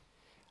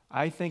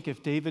 I think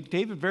if David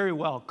very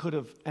well could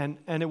have, and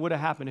it would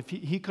have happened, if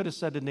he could have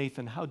said to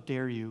Nathan, how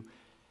dare you,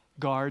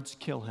 guards,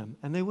 kill him.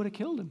 And they would have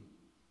killed him.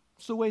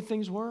 It's the way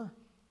things were.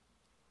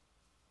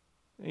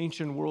 The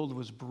ancient world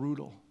was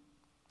brutal.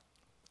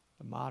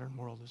 The modern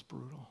world is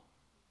brutal.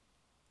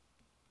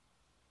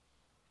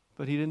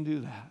 But he didn't do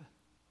that.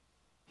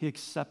 He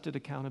accepted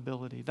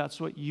accountability.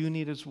 That's what you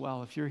need as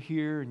well. If you're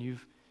here and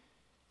you've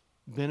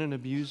been an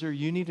abuser,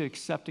 you need to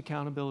accept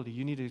accountability.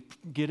 You need to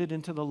get it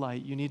into the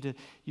light. You need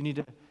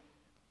to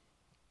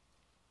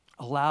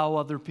allow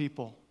other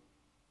people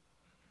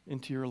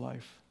into your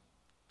life.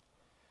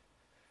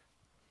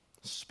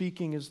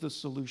 Speaking is the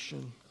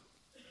solution.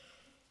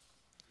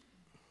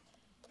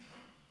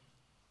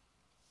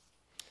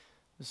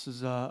 This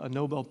is a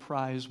Nobel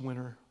Prize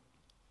winner,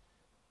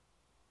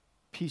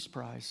 Peace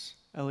Prize.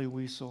 Elie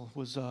Wiesel,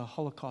 was a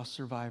Holocaust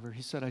survivor.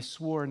 He said, "I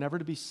swore never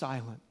to be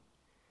silent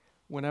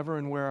whenever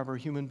and wherever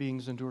human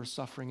beings endure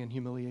suffering and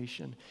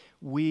humiliation.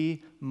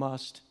 We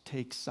must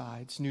take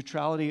sides.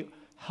 Neutrality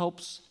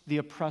helps the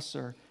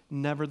oppressor,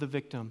 never the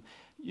victim."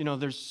 You know,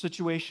 there's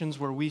situations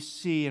where we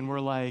see and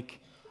we're like,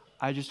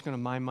 I'm just going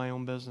to mind my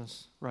own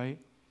business, right?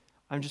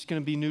 I'm just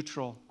going to be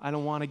neutral. I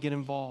don't want to get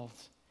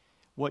involved.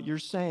 What you're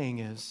saying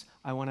is,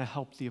 I want to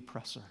help the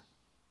oppressor.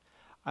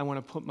 I want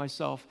to put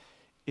myself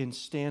in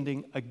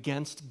standing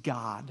against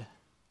God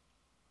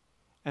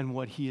and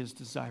what he is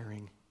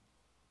desiring.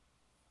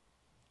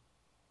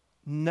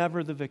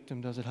 Never the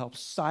victim does it help.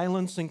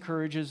 Silence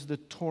encourages the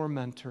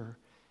tormentor,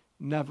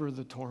 never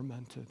the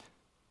tormented.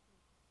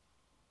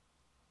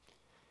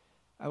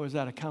 I was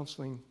at a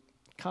counseling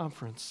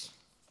conference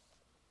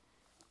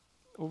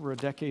over a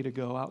decade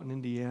ago out in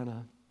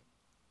Indiana,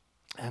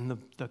 and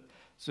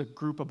it's a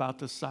group about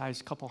this size,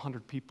 a couple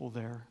hundred people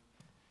there.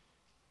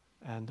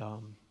 And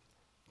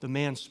the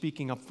man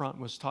speaking up front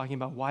was talking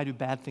about, why do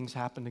bad things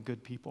happen to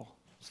good people?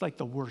 It's like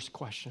the worst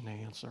question to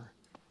answer.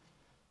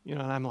 You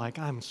know, and I'm like,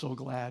 I'm so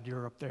glad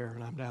you're up there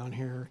and I'm down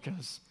here,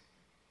 because.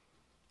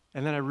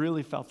 And then I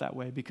really felt that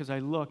way because I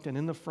looked, and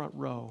in the front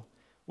row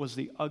was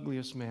the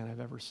ugliest man I've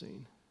ever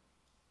seen.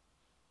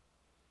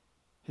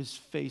 His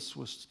face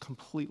was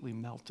completely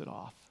melted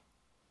off.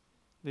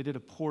 They did a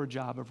poor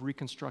job of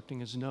reconstructing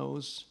his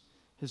nose.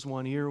 His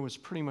one ear was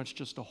pretty much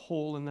just a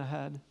hole in the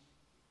head.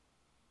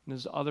 And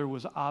his other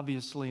was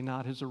obviously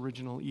not his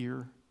original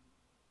ear.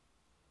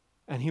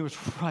 And he was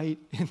right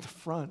in the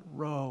front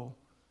row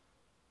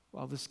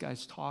while this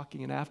guy's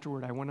talking. And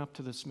afterward, I went up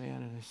to this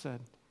man and I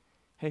said,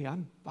 "Hey,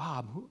 I'm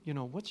Bob.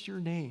 What's your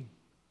name?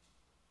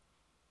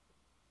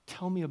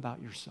 Tell me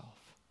about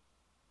yourself."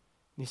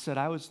 And he said,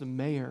 "I was the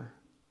mayor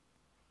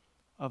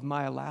of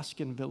my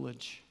Alaskan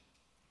village.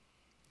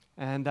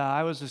 And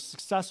I was a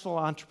successful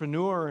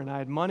entrepreneur, and I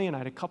had money, and I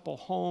had a couple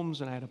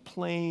homes, and I had a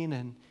plane.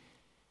 And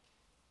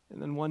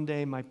then one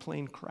day my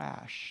plane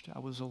crashed. I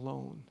was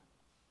alone.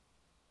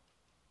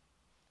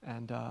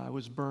 And I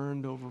was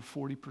burned over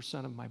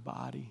 40% of my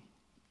body.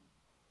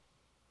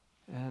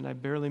 And I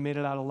barely made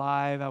it out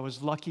alive. I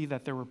was lucky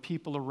that there were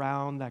people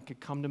around that could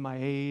come to my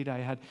aid. I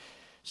had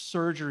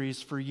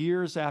surgeries for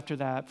years after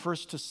that,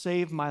 first to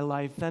save my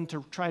life, then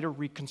to try to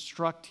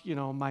reconstruct,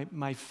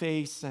 my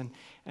face.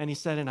 And he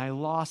said, and I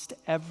lost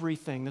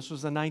everything. This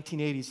was the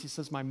 1980s. He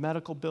says, my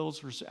medical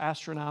bills were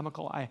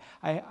astronomical.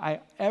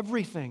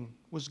 Everything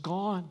was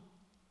gone.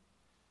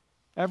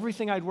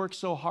 Everything I'd worked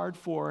so hard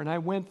for. And I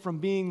went from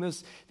being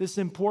this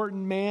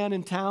important man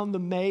in town, the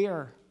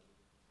mayor,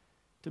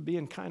 to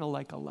being kind of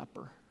like a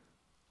leper.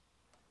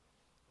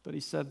 But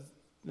he said,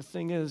 the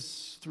thing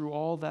is, through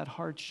all that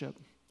hardship,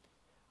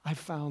 I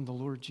found the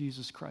Lord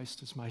Jesus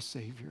Christ as my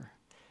Savior.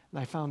 And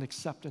I found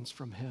acceptance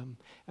from him.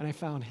 And I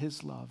found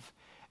his love.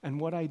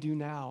 And what I do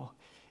now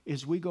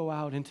is we go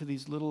out into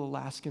these little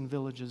Alaskan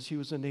villages. He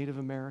was a Native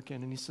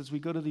American. And he says, we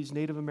go to these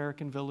Native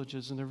American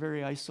villages, and they're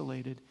very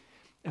isolated.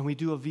 And we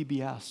do a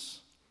VBS.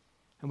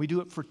 And we do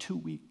it for 2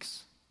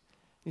 weeks.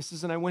 He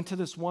says, and I went to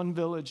this one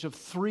village of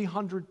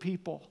 300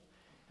 people.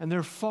 And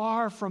they're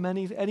far from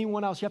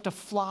anyone else. You have to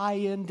fly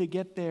in to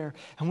get there.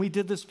 And we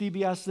did this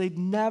VBS. They'd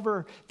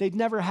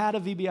never had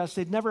a VBS.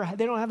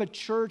 They don't have a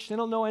church. They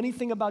don't know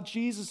anything about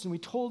Jesus. And we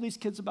told these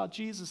kids about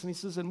Jesus. And he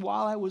says, and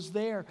while I was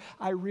there,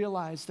 I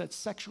realized that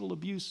sexual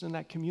abuse in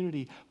that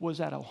community was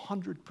at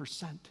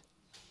 100%.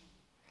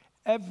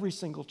 Every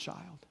single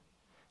child.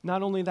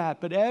 Not only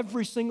that, but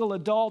every single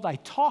adult I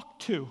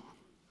talked to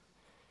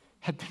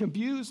had been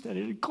abused, and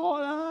it had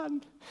gone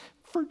on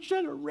for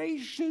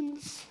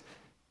generations.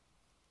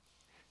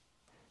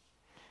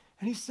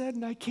 And he said,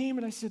 and I came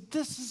and I said,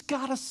 this has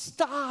got to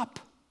stop.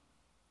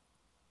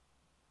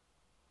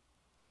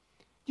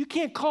 You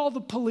can't call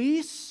the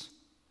police.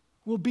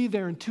 We'll be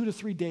there in 2 to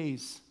 3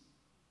 days.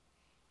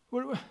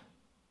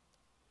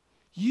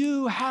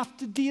 You have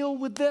to deal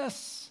with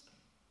this.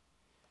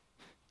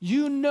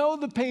 You know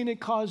the pain it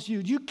caused you.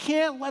 You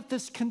can't let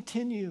this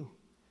continue.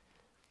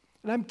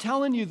 And I'm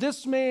telling you,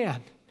 this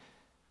man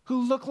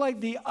who looked like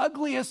the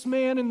ugliest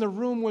man in the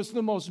room was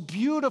the most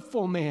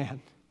beautiful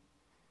man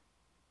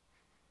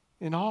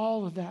in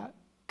all of that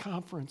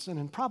conference and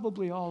in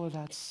probably all of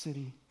that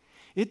city.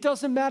 It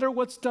doesn't matter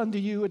what's done to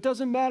you. It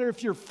doesn't matter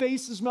if your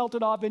face is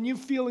melted off and you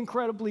feel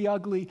incredibly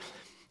ugly.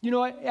 You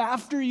know,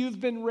 after you've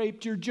been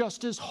raped, you're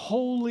just as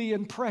holy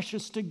and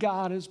precious to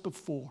God as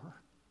before.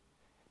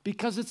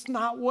 Because it's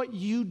not what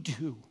you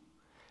do.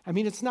 I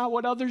mean, it's not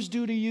what others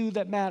do to you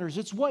that matters.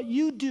 It's what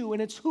you do,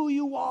 and it's who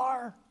you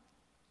are.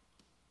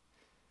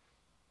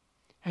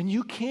 And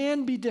you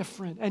can be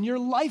different, and your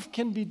life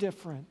can be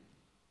different.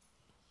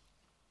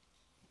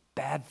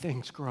 Bad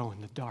things grow in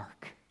the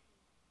dark,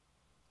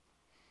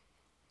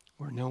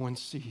 where no one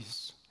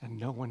sees and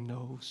no one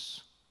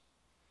knows.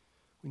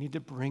 We need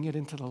to bring it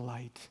into the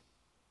light.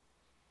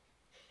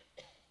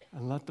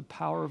 And let the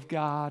power of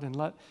God and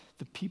let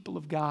the people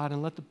of God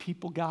and let the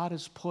people God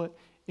has put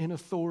in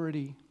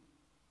authority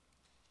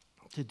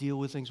to deal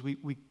with things.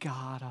 We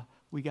gotta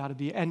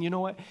be. And you know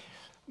what?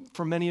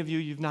 For many of you,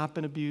 you've not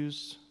been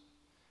abused.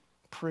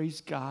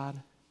 Praise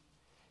God.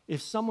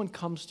 If someone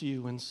comes to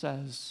you and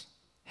says,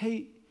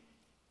 hey,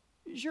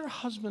 does your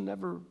husband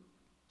ever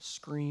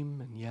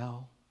scream and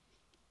yell?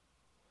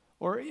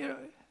 Or,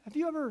 have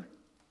you ever,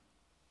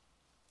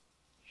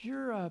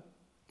 you're a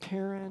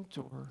parent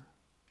or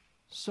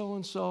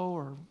so-and-so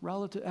or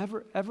relative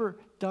ever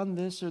done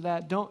this or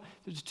that?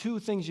 There's two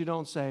things you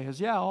don't say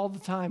is, yeah, all the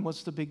time,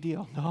 what's the big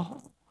deal?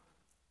 No.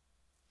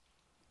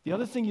 The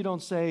other thing you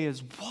don't say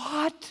is,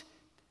 what?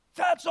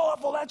 That's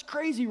awful, that's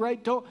crazy,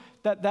 right?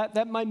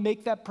 That might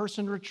make that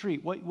person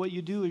retreat. What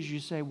you do is you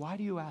say, why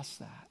do you ask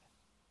that?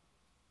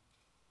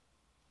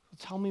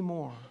 Tell me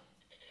more.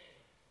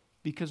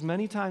 Because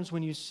many times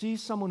when you see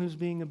someone who's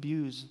being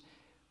abused,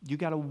 you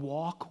got to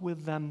walk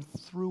with them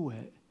through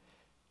it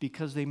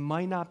because they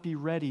might not be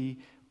ready.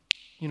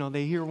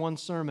 They hear one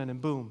sermon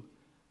and boom,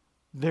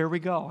 there we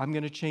go. I'm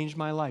going to change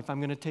my life. I'm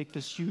going to take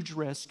this huge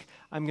risk.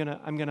 I'm going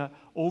to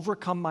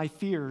overcome my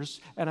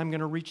fears and I'm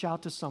going to reach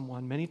out to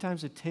someone. Many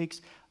times it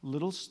takes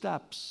little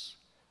steps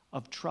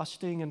of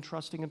trusting and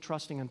trusting and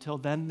trusting until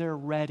then they're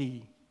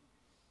ready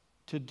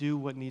to do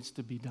what needs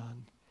to be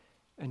done.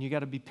 And you got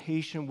to be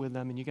patient with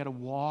them and you got to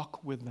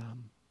walk with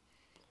them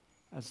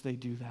as they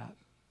do that.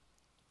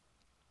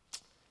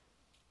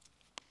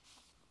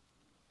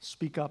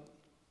 Speak up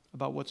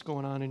about what's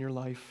going on in your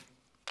life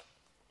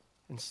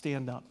and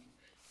stand up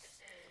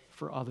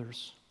for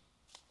others.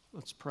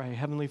 Let's pray.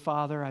 Heavenly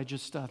Father, I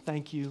just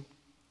thank you.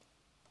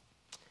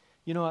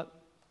 You know what?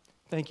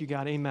 Thank you,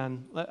 God.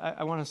 Amen.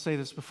 I want to say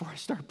this before I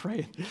start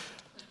praying.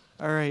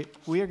 All right.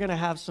 We are going to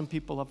have some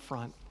people up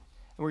front.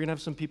 And we're going to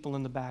have some people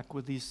in the back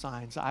with these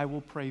signs. I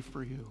will pray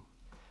for you.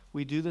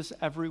 We do this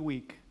every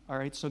week, all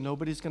right? So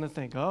nobody's going to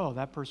think, oh,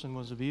 that person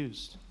was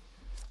abused.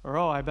 Or,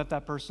 oh, I bet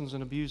that person's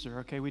an abuser.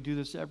 Okay, we do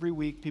this every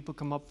week. People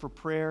come up for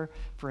prayer,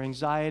 for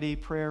anxiety,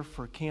 prayer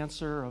for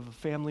cancer of a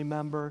family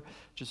member,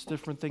 just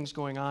different things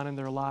going on in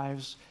their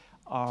lives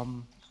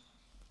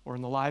or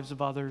in the lives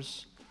of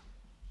others.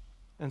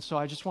 And so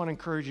I just want to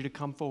encourage you to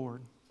come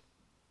forward.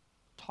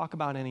 Talk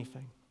about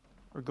anything.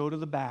 Or go to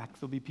the back.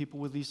 There'll be people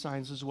with these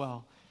signs as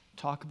well.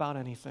 Talk about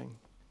anything,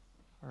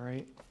 all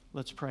right?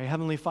 Let's pray.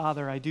 Heavenly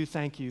Father, I do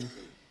thank you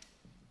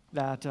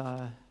that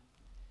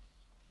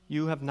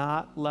you have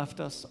not left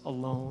us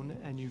alone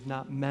and you've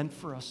not meant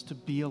for us to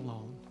be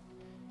alone.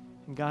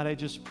 And God, I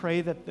just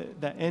pray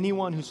that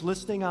anyone who's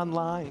listening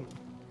online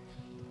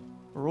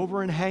or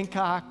over in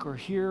Hancock or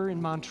here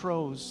in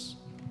Montrose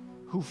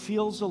who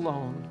feels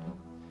alone,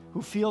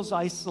 who feels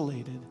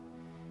isolated,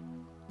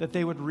 that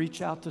they would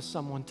reach out to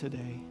someone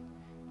today.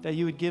 That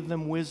you would give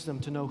them wisdom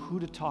to know who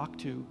to talk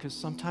to, because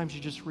sometimes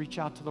you just reach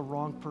out to the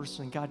wrong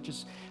person. God,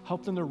 just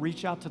help them to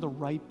reach out to the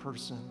right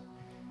person.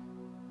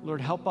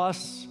 Lord, help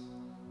us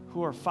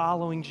who are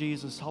following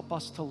Jesus. Help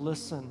us to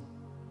listen.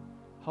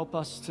 Help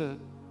us to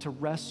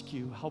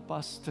rescue. Help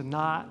us to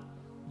not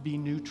be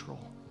neutral,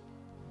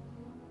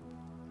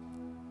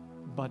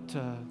 but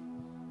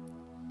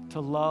to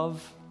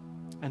love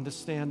and to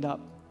stand up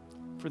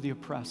for the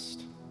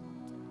oppressed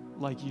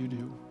like you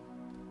do.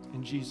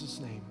 In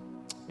Jesus' name,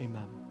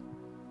 amen.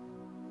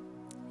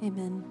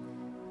 Amen.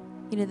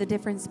 The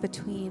difference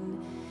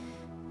between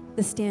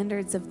the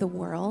standards of the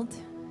world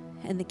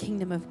and the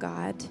kingdom of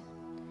God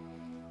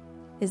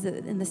is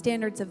that in the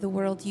standards of the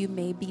world, you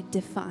may be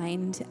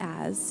defined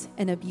as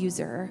an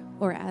abuser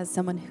or as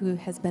someone who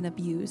has been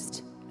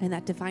abused, and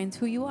that defines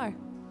who you are.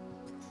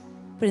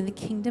 But in the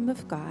kingdom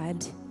of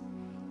God,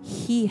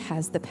 He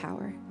has the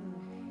power.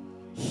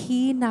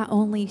 He not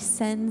only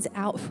sends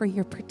out for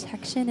your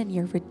protection and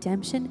your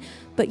redemption,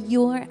 but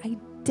your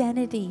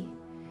identity.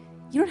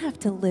 You don't have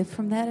to live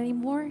from that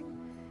anymore.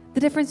 The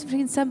difference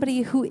between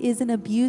somebody who is an abuser